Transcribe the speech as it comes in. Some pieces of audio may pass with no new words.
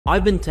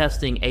I've been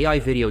testing AI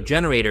video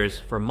generators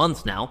for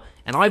months now,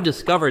 and I've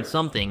discovered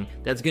something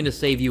that's going to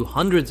save you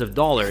hundreds of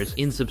dollars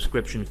in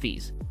subscription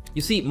fees.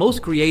 You see,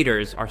 most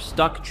creators are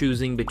stuck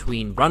choosing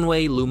between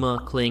Runway,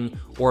 Luma, Kling,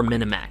 or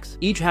Minimax,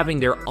 each having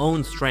their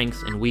own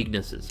strengths and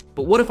weaknesses.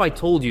 But what if I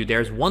told you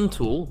there's one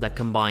tool that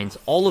combines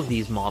all of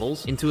these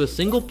models into a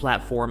single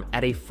platform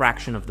at a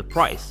fraction of the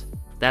price?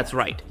 That's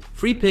right,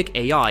 Freepik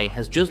AI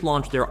has just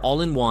launched their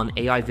all-in-one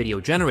AI video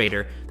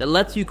generator that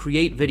lets you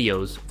create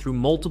videos through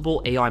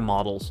multiple AI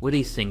models with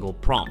a single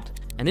prompt.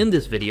 And in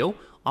this video,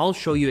 I'll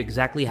show you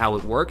exactly how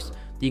it works,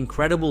 the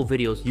incredible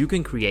videos you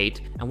can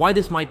create, and why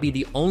this might be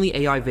the only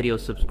AI video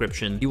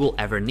subscription you will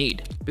ever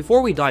need.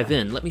 Before we dive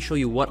in, let me show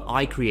you what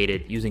I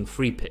created using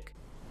Freepik.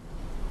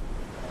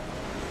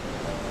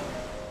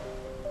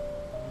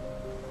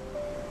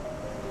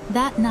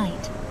 That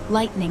night,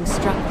 lightning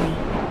struck me,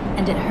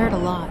 and it hurt a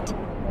lot.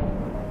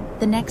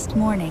 The next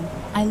morning,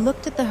 I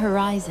looked at the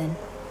horizon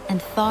and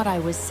thought I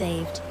was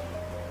saved.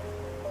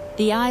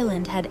 The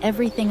island had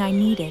everything I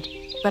needed,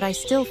 but I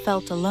still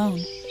felt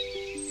alone.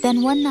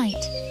 Then one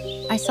night,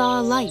 I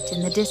saw a light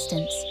in the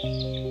distance.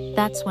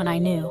 That's when I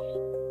knew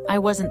I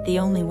wasn't the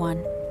only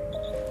one.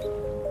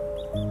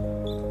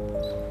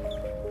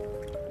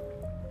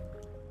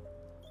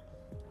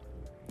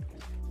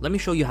 Let me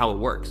show you how it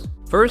works.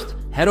 First,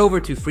 head over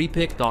to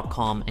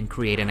freepik.com and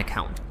create an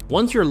account.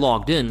 Once you're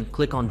logged in,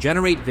 click on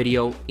Generate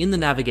Video in the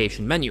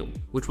navigation menu,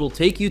 which will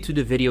take you to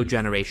the video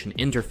generation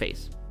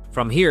interface.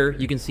 From here,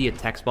 you can see a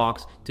text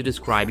box to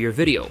describe your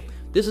video.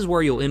 This is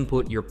where you'll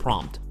input your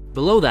prompt.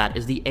 Below that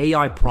is the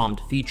AI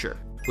prompt feature,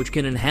 which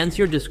can enhance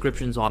your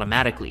descriptions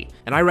automatically,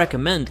 and I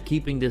recommend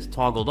keeping this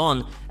toggled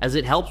on as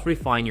it helps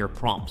refine your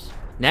prompts.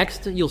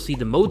 Next, you'll see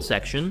the mode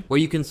section where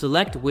you can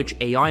select which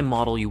AI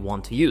model you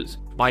want to use.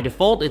 By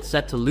default, it's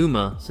set to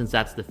Luma since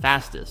that's the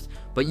fastest,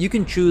 but you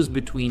can choose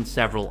between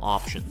several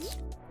options.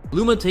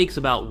 Luma takes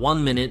about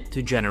 1 minute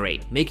to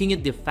generate, making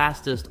it the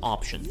fastest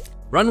option.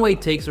 Runway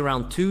takes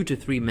around 2 to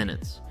 3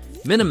 minutes.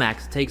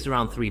 Minimax takes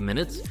around 3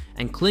 minutes,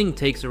 and Kling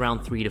takes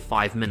around 3 to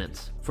 5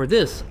 minutes. For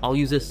this, I'll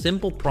use a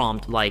simple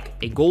prompt like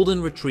a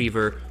golden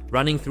retriever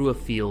running through a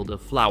field of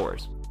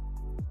flowers.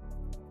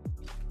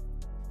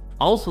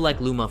 I'll select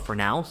Luma for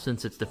now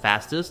since it's the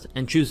fastest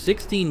and choose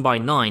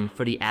 16:9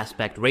 for the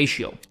aspect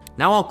ratio.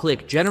 Now I'll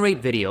click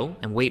Generate Video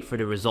and wait for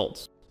the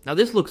results. Now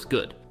this looks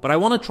good, but I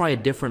want to try a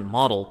different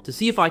model to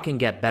see if I can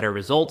get better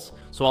results,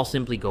 so I'll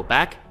simply go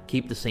back,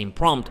 keep the same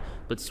prompt,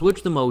 but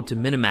switch the mode to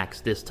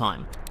Minimax this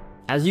time.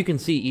 As you can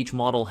see, each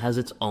model has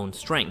its own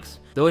strengths,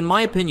 though in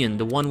my opinion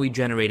the one we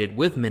generated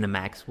with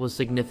Minimax was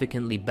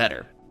significantly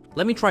better.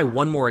 Let me try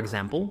one more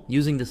example,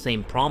 using the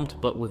same prompt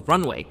but with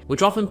Runway,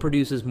 which often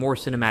produces more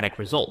cinematic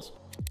results.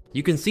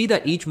 You can see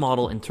that each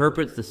model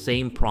interprets the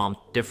same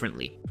prompt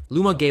differently.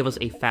 Luma gave us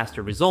a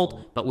faster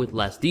result, but with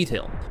less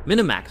detail.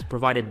 Minimax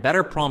provided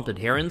better prompt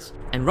adherence,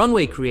 and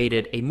Runway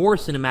created a more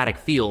cinematic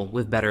feel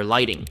with better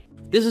lighting.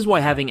 This is why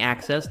having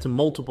access to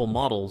multiple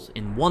models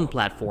in one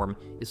platform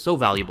is so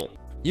valuable.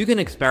 You can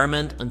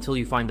experiment until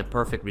you find the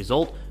perfect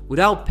result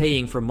without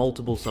paying for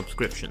multiple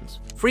subscriptions.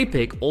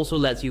 Freepik also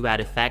lets you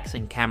add effects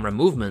and camera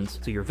movements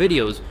to your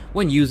videos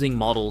when using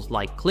models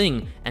like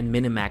Kling and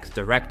Minimax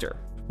Director.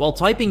 While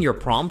typing your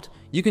prompt,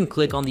 you can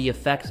click on the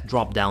Effects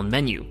drop-down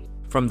menu.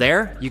 From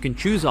there, you can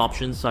choose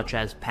options such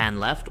as pan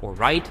left or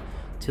right,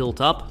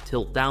 tilt up,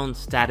 tilt down,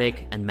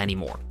 static, and many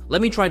more.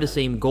 Let me try the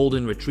same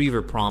golden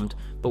retriever prompt,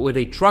 but with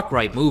a truck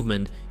right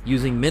movement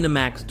using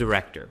Minimax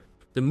Director.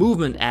 The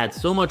movement adds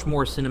so much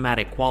more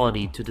cinematic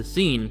quality to the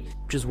scene,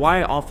 which is why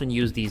I often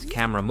use these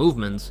camera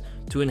movements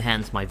to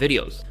enhance my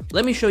videos.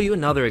 Let me show you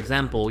another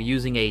example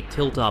using a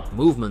tilt up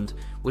movement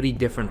with a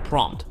different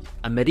prompt.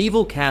 A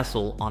medieval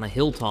castle on a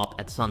hilltop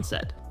at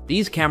sunset.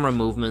 These camera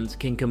movements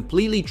can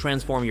completely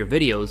transform your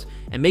videos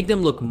and make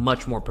them look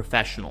much more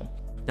professional.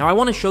 Now I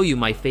want to show you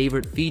my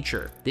favorite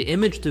feature, the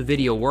image to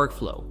video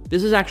workflow.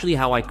 This is actually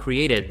how I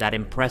created that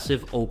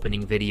impressive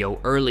opening video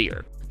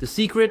earlier. The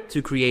secret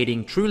to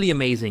creating truly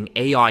amazing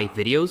AI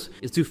videos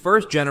is to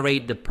first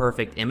generate the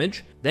perfect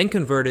image, then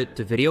convert it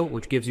to video,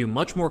 which gives you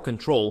much more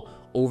control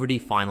over the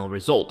final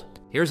result.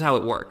 Here's how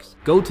it works.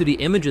 Go to the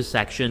images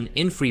section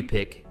in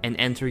Freepik and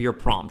enter your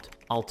prompt.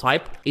 I'll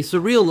type a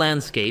surreal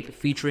landscape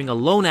featuring a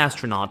lone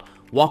astronaut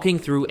walking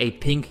through a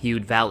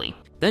pink-hued valley.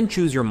 Then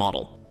choose your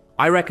model.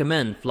 I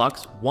recommend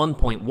Flux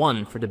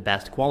 1.1 for the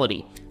best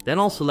quality. Then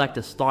I'll select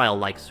a style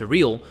like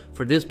surreal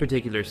for this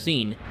particular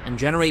scene and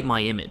generate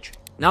my image.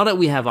 Now that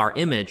we have our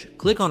image,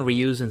 click on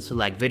Reuse and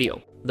select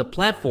Video. The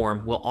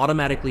platform will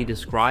automatically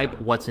describe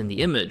what's in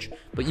the image,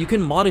 but you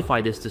can modify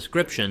this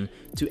description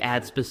to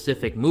add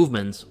specific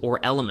movements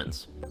or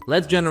elements.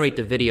 Let's generate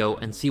the video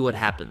and see what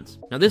happens.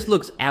 Now this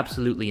looks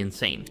absolutely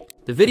insane.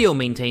 The video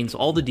maintains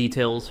all the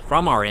details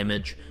from our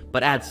image,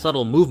 but adds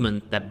subtle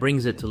movement that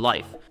brings it to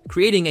life,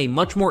 creating a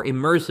much more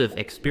immersive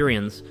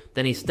experience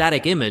than a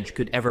static image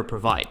could ever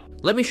provide.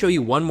 Let me show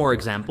you one more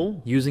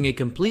example using a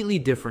completely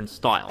different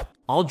style.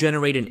 I'll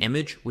generate an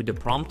image with the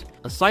prompt,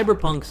 a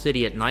cyberpunk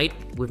city at night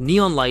with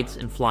neon lights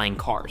and flying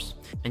cars,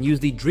 and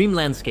use the dream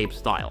landscape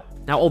style.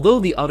 Now, although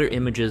the other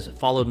images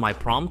followed my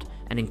prompt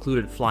and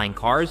included flying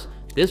cars,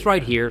 this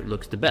right here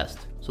looks the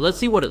best. So let's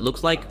see what it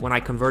looks like when I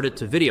convert it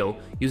to video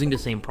using the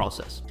same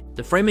process.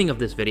 The framing of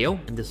this video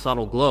and the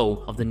subtle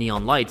glow of the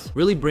neon lights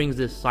really brings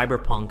this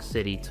cyberpunk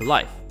city to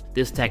life.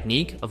 This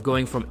technique of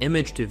going from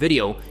image to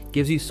video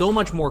gives you so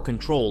much more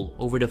control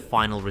over the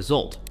final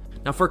result.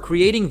 Now, for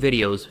creating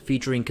videos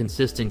featuring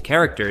consistent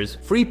characters,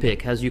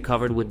 Freepik has you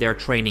covered with their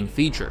training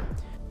feature.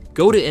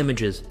 Go to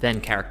Images, then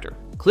Character.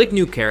 Click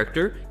New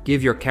Character,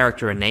 give your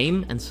character a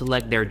name, and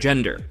select their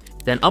gender.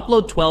 Then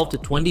upload 12 to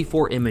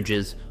 24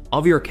 images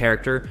of your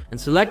character and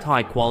select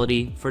high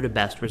quality for the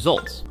best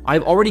results.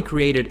 I've already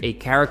created a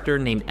character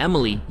named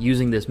Emily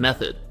using this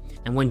method.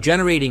 And when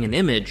generating an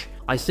image,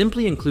 I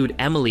simply include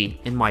Emily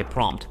in my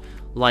prompt,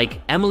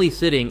 like Emily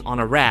sitting on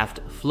a raft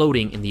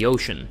floating in the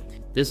ocean.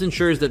 This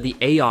ensures that the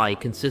AI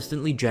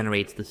consistently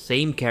generates the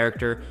same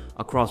character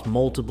across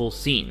multiple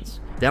scenes.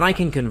 Then I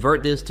can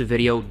convert this to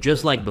video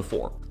just like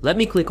before. Let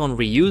me click on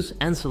Reuse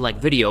and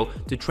select Video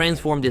to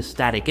transform this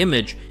static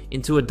image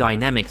into a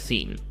dynamic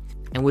scene.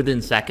 And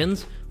within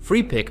seconds,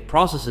 Freepik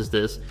processes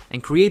this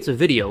and creates a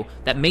video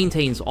that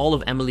maintains all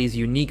of Emily's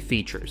unique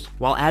features,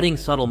 while adding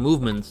subtle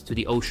movements to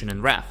the ocean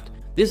and raft.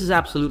 This is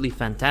absolutely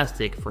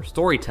fantastic for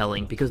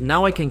storytelling because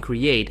now I can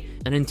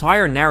create an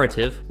entire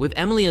narrative with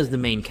Emily as the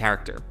main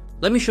character.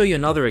 Let me show you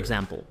another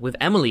example, with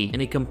Emily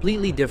in a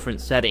completely different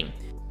setting.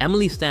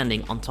 Emily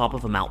standing on top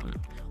of a mountain,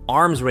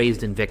 arms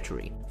raised in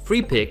victory.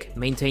 Freepik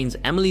maintains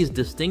Emily's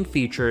distinct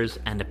features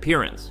and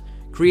appearance,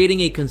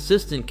 creating a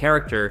consistent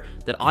character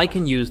that I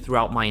can use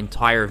throughout my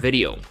entire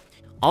video.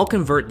 I'll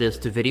convert this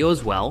to video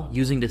as well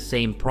using the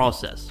same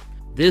process.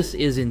 This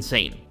is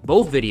insane.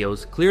 Both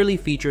videos clearly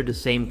feature the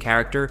same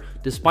character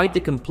despite the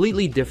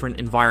completely different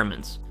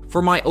environments.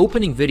 For my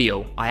opening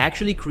video, I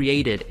actually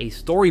created a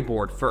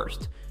storyboard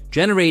first,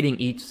 generating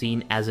each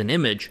scene as an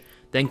image,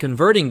 then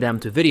converting them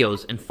to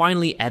videos and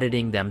finally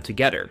editing them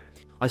together.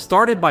 I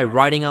started by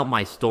writing out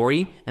my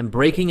story and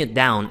breaking it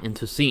down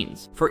into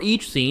scenes. For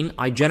each scene,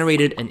 I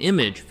generated an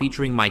image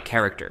featuring my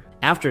character.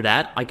 After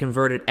that, I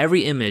converted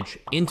every image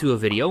into a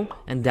video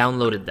and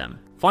downloaded them.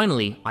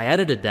 Finally, I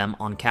edited them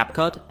on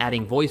CapCut,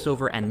 adding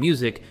voiceover and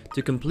music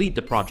to complete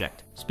the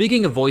project.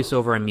 Speaking of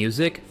voiceover and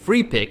music,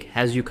 Freepik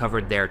has you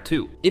covered there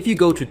too. If you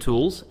go to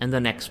Tools and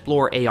then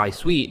Explore AI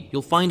Suite,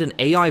 you'll find an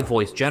AI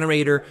voice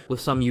generator with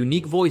some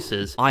unique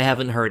voices I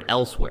haven't heard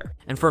elsewhere.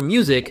 And for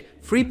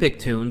music, Freepik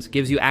Tunes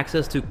gives you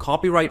access to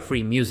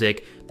copyright-free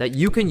music that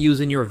you can use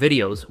in your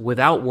videos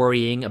without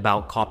worrying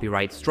about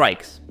copyright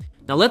strikes.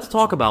 Now let's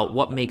talk about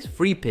what makes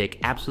Freepik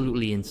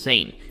absolutely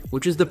insane,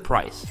 which is the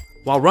price.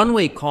 While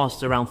Runway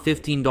costs around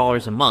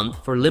 $15 a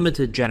month for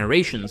limited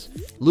generations,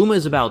 Luma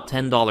is about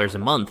 $10 a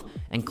month,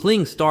 and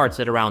Kling starts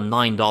at around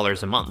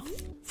 $9 a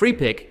month.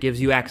 Freepik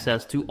gives you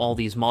access to all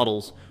these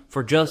models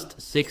for just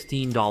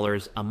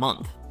 $16 a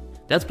month.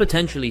 That's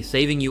potentially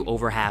saving you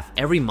over half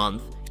every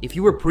month if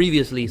you were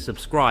previously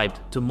subscribed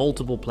to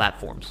multiple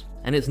platforms.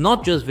 And it's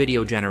not just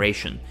video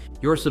generation.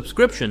 Your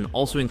subscription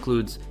also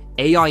includes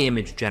AI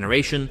image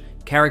generation,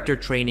 character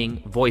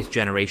training, voice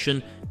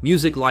generation,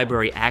 music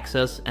library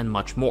access, and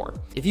much more.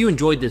 If you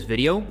enjoyed this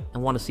video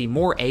and want to see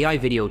more AI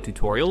video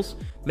tutorials,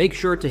 make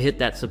sure to hit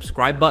that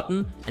subscribe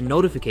button and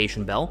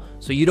notification bell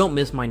so you don't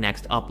miss my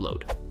next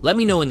upload. Let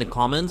me know in the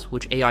comments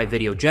which AI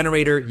video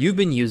generator you've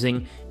been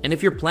using and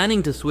if you're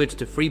planning to switch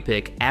to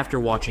Freepik after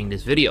watching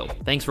this video.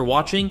 Thanks for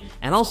watching,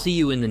 and I'll see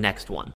you in the next one.